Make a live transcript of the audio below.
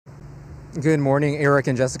Good morning, Eric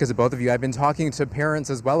and Jessica, to both of you. I've been talking to parents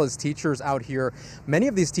as well as teachers out here. Many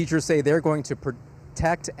of these teachers say they're going to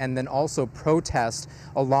protect and then also protest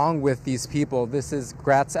along with these people. This is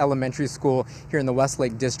Gratz Elementary School here in the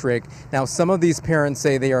Westlake District. Now, some of these parents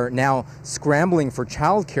say they are now scrambling for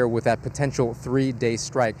childcare with that potential 3-day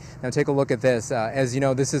strike. Now, take a look at this. As you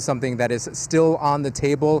know, this is something that is still on the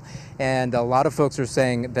table, and a lot of folks are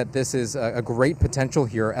saying that this is a great potential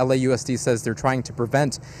here. LAUSD says they're trying to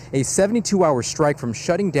prevent a 72-hour strike from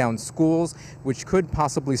shutting down schools, which could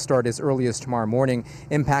possibly start as early as tomorrow morning,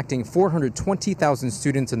 impacting 420,000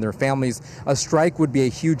 students and their families. A strike would be a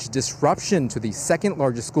huge disruption to the second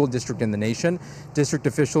largest school district in the nation. District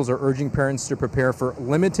officials are urging parents to prepare for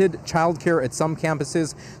limited childcare at some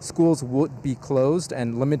campuses. Schools would be closed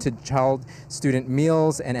and limited student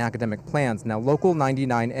meals and academic plans. Now, Local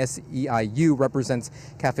 99 SEIU represents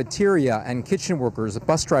cafeteria and kitchen workers,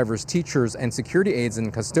 bus drivers, teachers, and security aides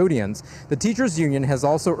and custodians. The teachers union has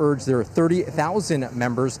also urged their 30,000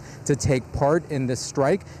 members to take part in this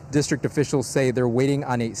strike. District officials say they're waiting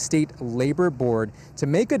on a state labor board to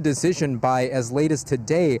make a decision by as late as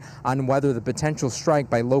today on whether the potential strike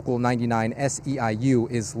by Local 99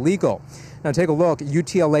 SEIU is legal. Now, take a look.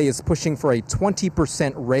 UTLA is pushing for a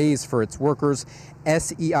 20% raise for its workers.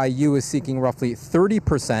 SEIU is seeking roughly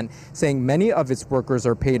 30%, saying many of its workers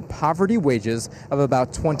are paid poverty wages of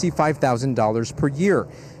about $25,000 per year.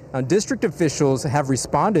 Now, district officials have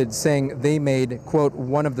responded, saying they made, quote,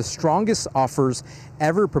 one of the strongest offers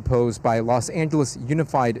ever proposed by Los Angeles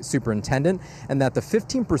Unified Superintendent, and that the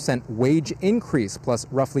 15% wage increase plus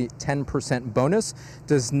roughly 10% bonus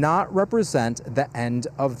does not represent the end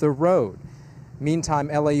of the road. Meantime,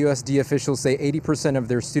 LAUSD officials say 80% of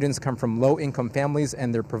their students come from low-income families,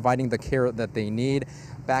 and they're providing the care that they need.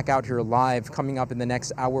 Back out here live, coming up in the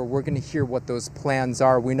next hour, we're going to hear what those plans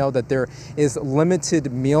are. We know that there is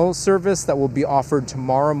limited meal service that will be offered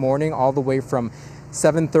tomorrow morning all the way from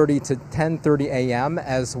 7:30 to 10:30 a.m.,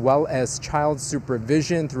 as well as child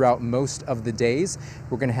supervision throughout most of the days.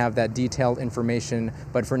 We're going to have that detailed information,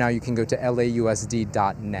 but for now you can go to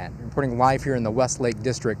lausd.net. Reporting live here in the Westlake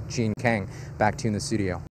District, Gene Kang. Back to you in the studio.